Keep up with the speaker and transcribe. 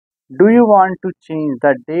Do you want to change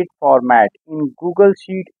the date format in Google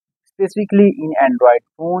Sheet, specifically in Android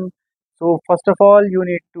phone? So first of all, you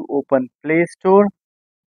need to open Play Store.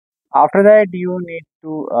 After that, you need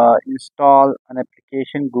to install an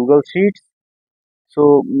application Google Sheets.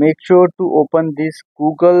 So make sure to open this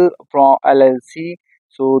Google from LLC.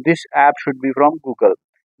 So this app should be from Google.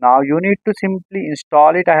 Now you need to simply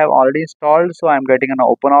install it. I have already installed, so I'm getting an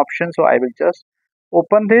open option. So I will just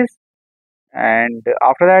open this, and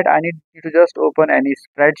after that I need you to just open any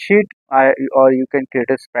spreadsheet. Or you can create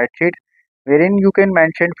a spreadsheet wherein you can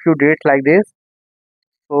mention few dates like this.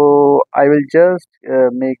 So I will just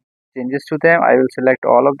make changes to them. I will select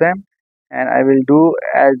all of them, and I will do,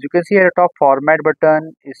 as you can see at the top, format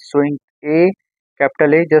button is showing A,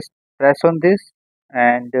 capital A. Just press on this,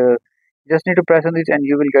 and just need to press on this and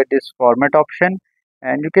you will get this format option.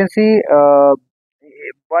 And you can see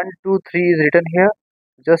 1 2 3 is written here.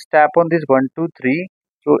 Just tap on this 1 2 3.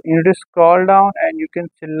 So you need to scroll down and you can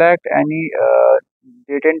select any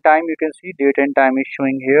date and time. You can see date and time is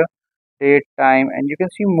showing here, date time, and you can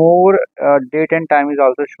see more date and time is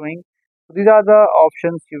also showing. So these are the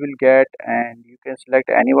options you will get, and you can select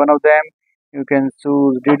any one of them. You can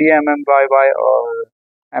choose DDMMYY or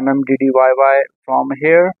MMDDYY from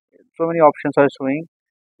here. So many options are showing.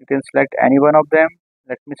 You can select any one of them.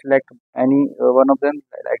 Let me select any one of them,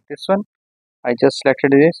 like this one. I just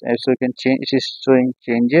selected this, and so you can change. It is showing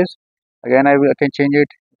changes. Again, I can change it.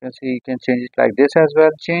 You can see you can change it like this as well.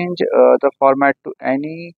 Change the format to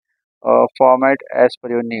any format as per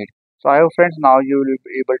your need. So I hope friends, now you will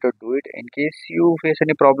be able to do it. In case you face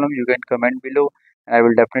any problem, you can comment below, and I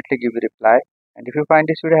will definitely give you reply. And if you find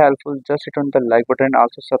this video helpful, just hit on the like button and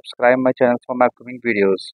also subscribe my channel for my upcoming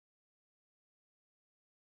videos.